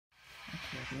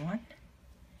everyone.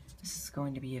 This is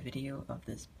going to be a video of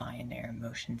this Bionaire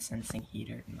motion sensing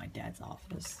heater in my dad's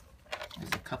office.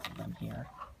 There's a couple of them here.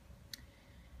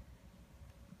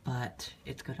 But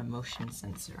it's got a motion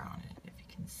sensor on it, if you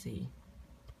can see.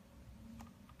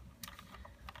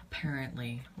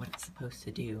 Apparently, what it's supposed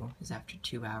to do is after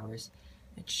 2 hours,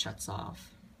 it shuts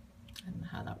off. I don't know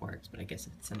how that works, but I guess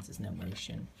it senses no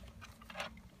motion.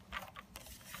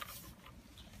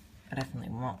 I definitely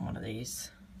want one of these.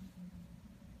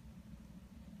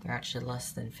 They're actually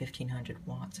less than 1500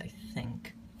 watts, I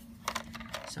think.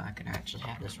 So I could actually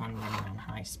have this one running on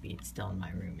high speed still in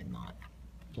my room and not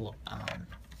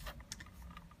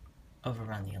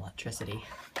overrun the electricity.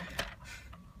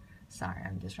 Sorry,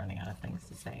 I'm just running out of things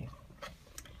to say.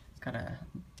 It's got a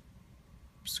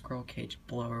scroll cage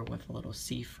blower with a little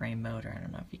C-frame motor. I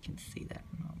don't know if you can see that.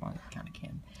 Well, you kind of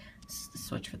can. This is the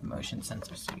switch for the motion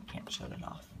sensor, so you can't shut it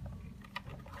off.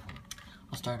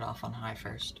 I'll start it off on high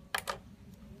first.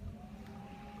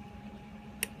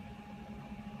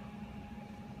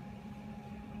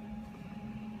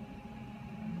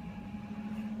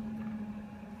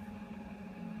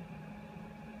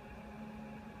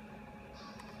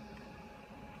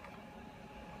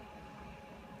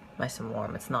 Nice and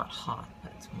warm. It's not hot,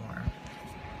 but it's warm.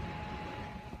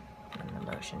 And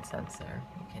the motion sensor,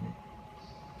 you can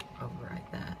override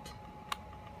that.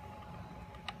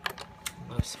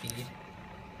 Low speed.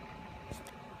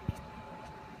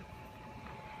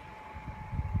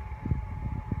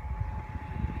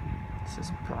 This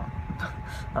is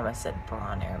I said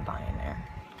Bionaire.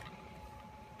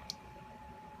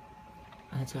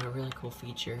 And it's got a really cool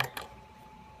feature.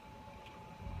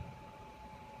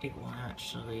 It will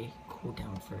actually cool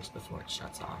down first before it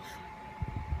shuts off.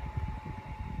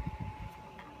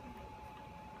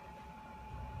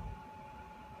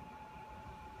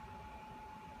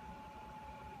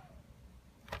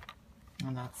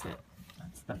 And that's it.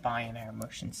 That's the Bionaire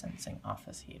motion sensing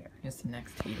office heater. Here's the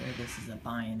next heater. This is a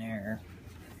Bionaire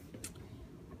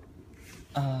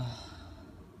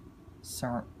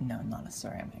not a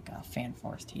ceramic, fan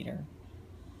forced heater,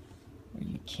 where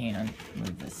you can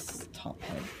move this top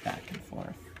head back and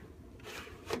forth.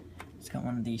 It's got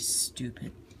one of these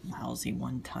stupid, lousy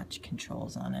one-touch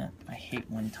controls on it. I hate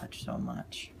one-touch so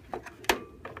much.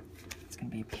 It's gonna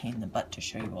be a pain in the butt to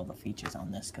show you all the features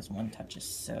on this because one-touch is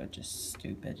so just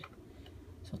stupid.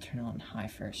 So I'll turn it on high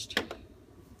first.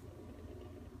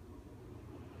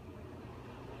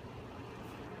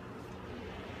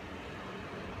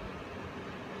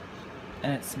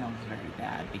 And it smells very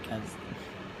bad because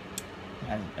it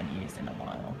hasn't been used in a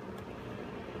while.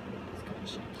 It's kind of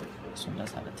shaky. This one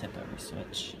does have a tip over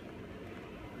switch.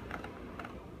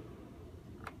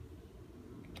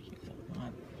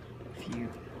 If you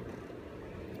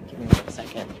give me 1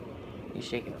 second, you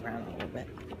shake it around a little bit.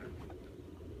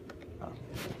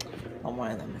 On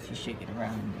one of them, if you shake it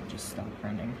around, it'll just stop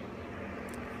running.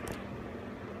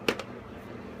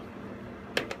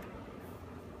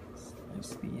 Slow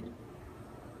speed.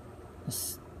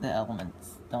 The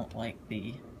elements don't like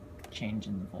the change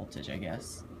in the voltage, I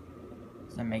guess,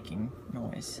 because I'm making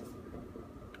noise.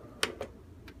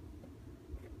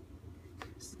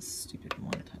 It's this stupid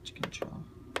one-touch control.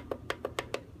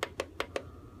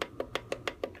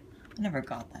 I never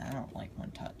got that. I don't like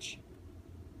one-touch.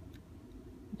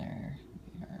 There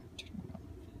we are. Turning it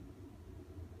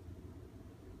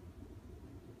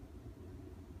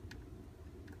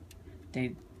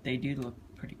off. They do look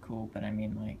pretty cool, but I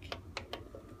mean, like,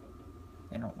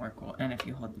 they don't work well. And if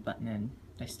you hold the button in,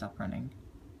 they stop running.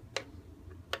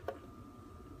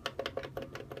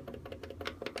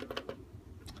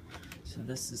 So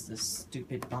this is this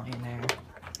stupid Bionaire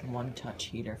one-touch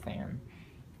heater fan.